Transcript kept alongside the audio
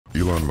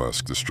Elon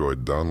Musk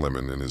destroyed Don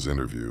Lemon in his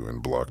interview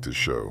and blocked his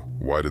show.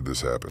 Why did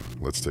this happen?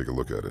 Let's take a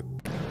look at it.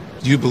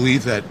 Do you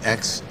believe that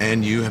X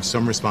and you have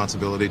some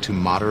responsibility to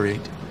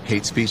moderate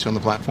hate speech on the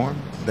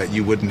platform? That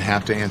you wouldn't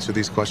have to answer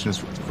these questions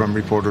from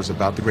reporters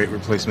about the Great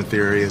Replacement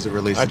Theory as it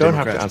relates to Democrats?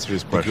 I don't have to answer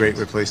these questions. The Great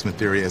Replacement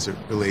Theory as it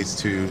relates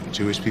to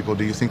Jewish people.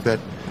 Do you think that?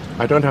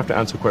 I don't have to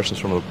answer questions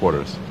from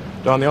reporters.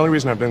 Don, the only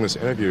reason I'm doing this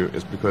interview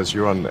is because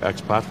you're on the X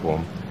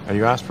platform and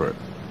you asked for it.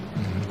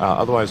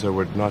 Otherwise, I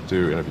would not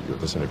do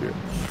this interview.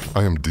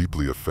 I am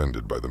deeply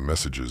offended by the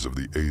messages of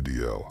the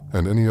ADL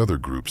and any other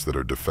groups that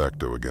are de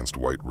facto against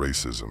white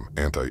racism,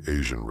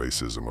 anti-Asian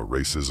racism, or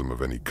racism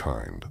of any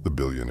kind, the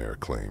billionaire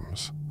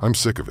claims. I'm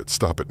sick of it.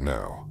 Stop it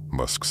now,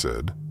 Musk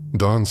said.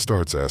 Don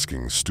starts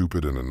asking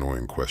stupid and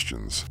annoying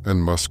questions,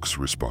 and Musk's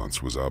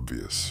response was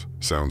obvious.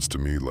 Sounds to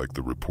me like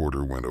the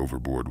reporter went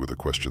overboard with a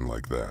question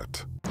like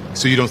that.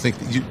 So you don't think,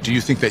 do you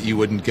think that you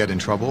wouldn't get in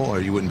trouble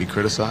or you wouldn't be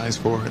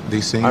criticized for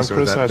these things? I'm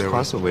criticized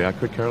constantly. I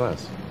could care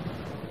less.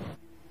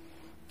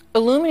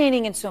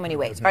 Illuminating in so many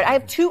ways. All right, I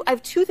have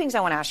two things I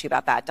want to ask you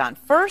about that, Don.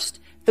 First,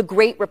 the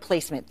Great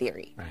Replacement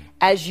Theory. Right.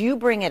 As you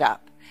bring it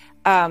up,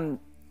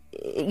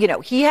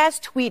 he has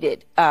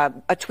tweeted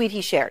a tweet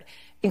he shared.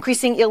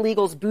 Increasing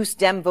illegals boost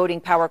Dem voting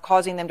power,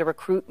 causing them to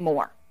recruit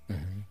more.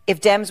 If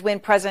Dems win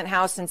President,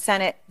 House, and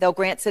Senate, they'll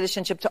grant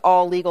citizenship to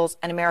all illegals,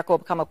 and America will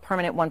become a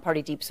permanent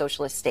one-party deep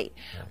socialist state.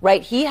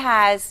 Right? He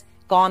has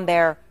gone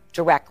there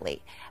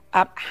directly.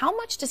 How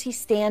much does he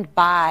stand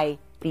by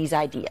these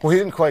ideas? Well, he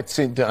didn't quite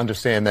seem to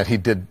understand that he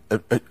did,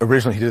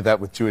 originally he did that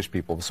with Jewish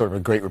people, sort of a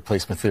Great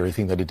Replacement Theory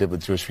thing that he did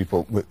with Jewish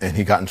people, and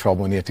he got in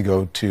trouble and he had to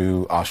go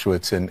to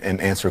Auschwitz and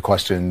answer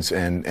questions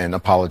and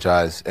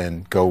apologize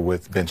and go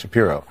with Ben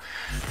Shapiro.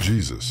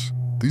 Jesus.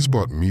 These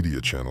bought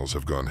media channels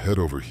have gone head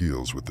over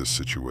heels with this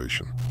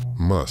situation.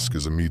 Musk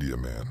is a media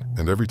man,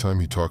 and every time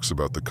he talks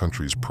about the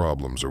country's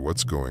problems or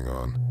what's going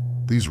on,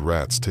 these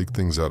rats take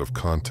things out of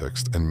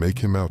context and make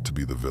him out to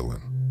be the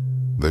villain.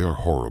 They are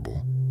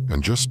horrible,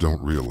 and just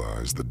don't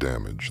realize the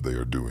damage they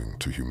are doing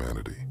to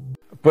humanity.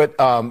 But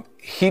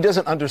he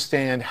doesn't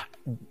understand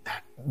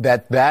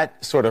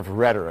that sort of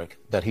rhetoric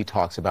that he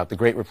talks about, the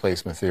Great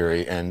Replacement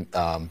Theory and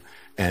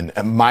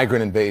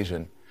migrant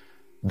invasion,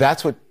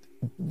 that's what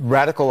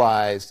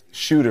radicalized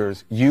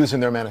shooters use in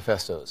their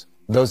manifestos,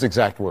 those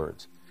exact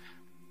words.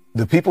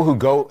 The people who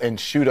go and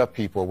shoot up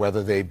people,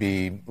 whether they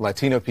be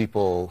Latino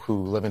people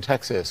who live in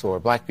Texas or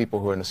black people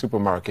who are in a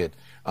supermarket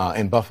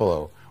in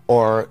Buffalo,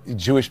 or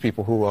Jewish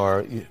people who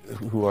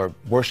are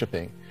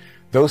worshiping,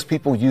 those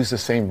people use the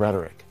same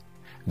rhetoric,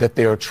 that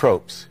they are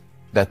tropes,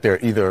 that they're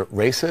either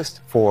racist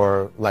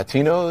for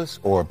Latinos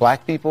or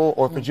black people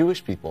or for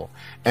Jewish people.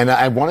 And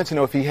I wanted to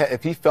know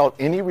if he felt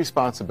any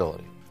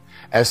responsibility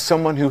as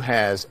someone who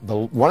has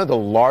one of the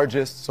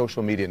largest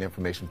social media and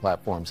information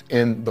platforms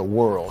in the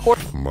world.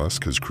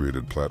 Musk has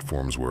created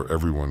platforms where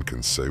everyone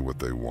can say what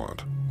they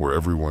want, where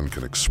everyone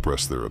can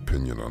express their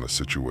opinion on a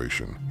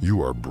situation.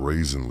 You are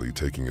brazenly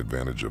taking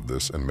advantage of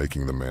this and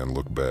making the man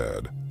look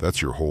bad.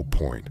 That's your whole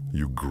point,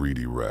 you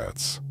greedy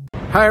rats.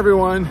 Hi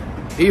everyone,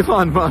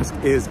 Elon Musk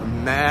is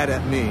mad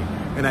at me.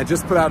 And I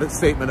just put out a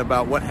statement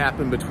about what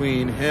happened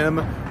between him,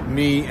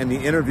 me, and the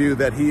interview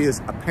that he is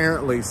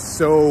apparently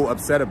so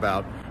upset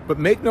about. But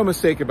make no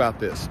mistake about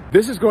this.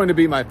 This is going to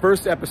be my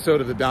first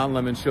episode of the Don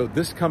Lemon Show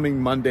this coming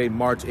Monday,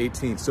 March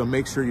 18th, so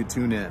make sure you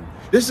tune in.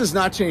 This does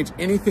not change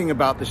anything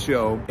about the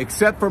show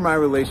except for my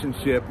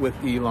relationship with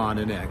Elon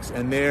and X.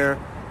 And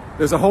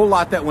there's a whole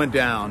lot that went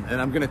down, and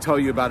I'm going to tell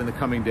you about in the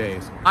coming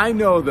days. I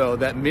know, though,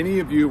 that many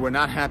of you were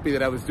not happy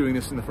that I was doing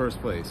this in the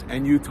first place,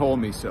 and you told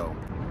me so.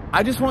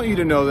 I just want you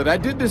to know that I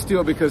did this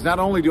deal because not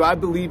only do I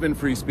believe in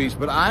free speech,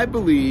 but I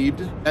believed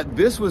that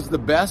this was the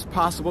best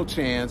possible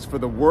chance for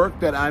the work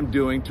that I'm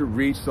doing to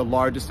reach the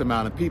largest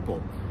amount of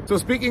people. So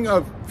speaking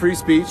of free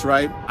speech,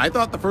 right, I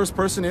thought the first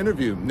person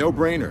interview,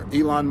 no-brainer,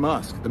 Elon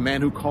Musk, the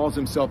man who calls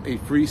himself a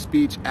free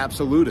speech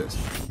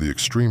absolutist. The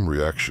extreme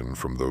reaction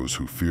from those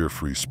who fear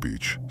free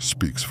speech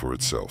speaks for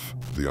itself,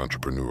 the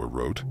entrepreneur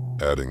wrote,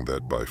 adding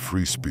that by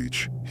free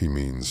speech, he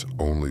means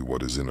only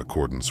what is in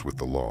accordance with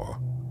the law.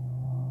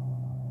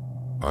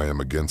 I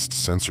am against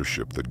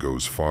censorship that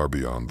goes far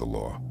beyond the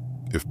law.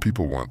 If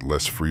people want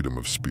less freedom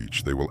of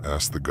speech, they will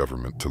ask the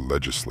government to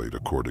legislate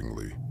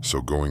accordingly.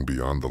 So going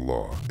beyond the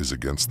law is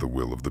against the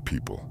will of the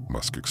people,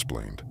 Musk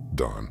explained.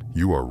 Don,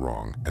 you are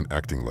wrong and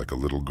acting like a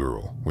little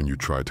girl when you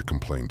try to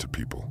complain to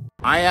people.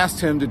 I asked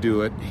him to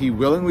do it. He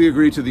willingly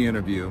agreed to the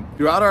interview.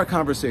 Throughout our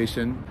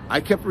conversation, I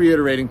kept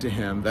reiterating to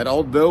him that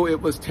although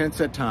it was tense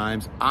at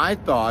times, I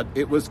thought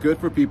it was good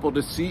for people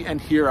to see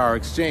and hear our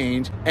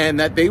exchange and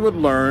that they would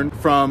learn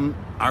from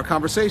our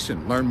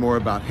conversation, learn more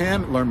about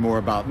him, learn more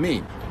about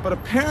me. But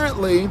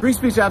apparently, free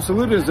speech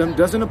absolutism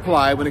doesn't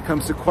apply when it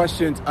comes to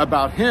questions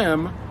about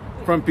him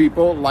from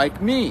people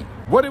like me.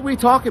 What did we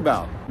talk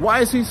about? Why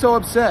is he so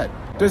upset?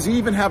 Does he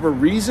even have a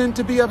reason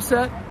to be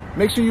upset?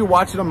 Make sure you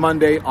watch it on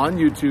Monday on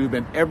YouTube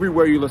and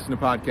everywhere you listen to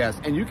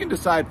podcasts, and you can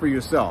decide for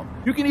yourself.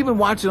 You can even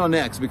watch it on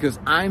X because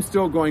I'm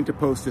still going to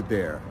post it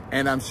there,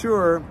 and I'm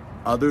sure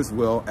others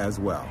will as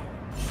well.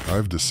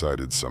 I've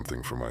decided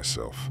something for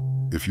myself.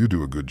 If you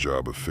do a good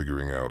job of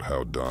figuring out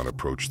how Don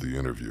approached the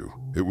interview,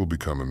 it will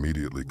become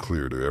immediately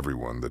clear to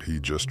everyone that he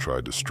just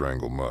tried to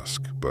strangle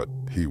Musk, but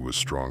he was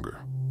stronger.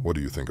 What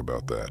do you think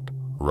about that?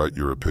 Write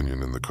your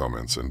opinion in the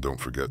comments and don't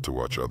forget to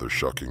watch other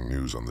shocking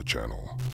news on the channel.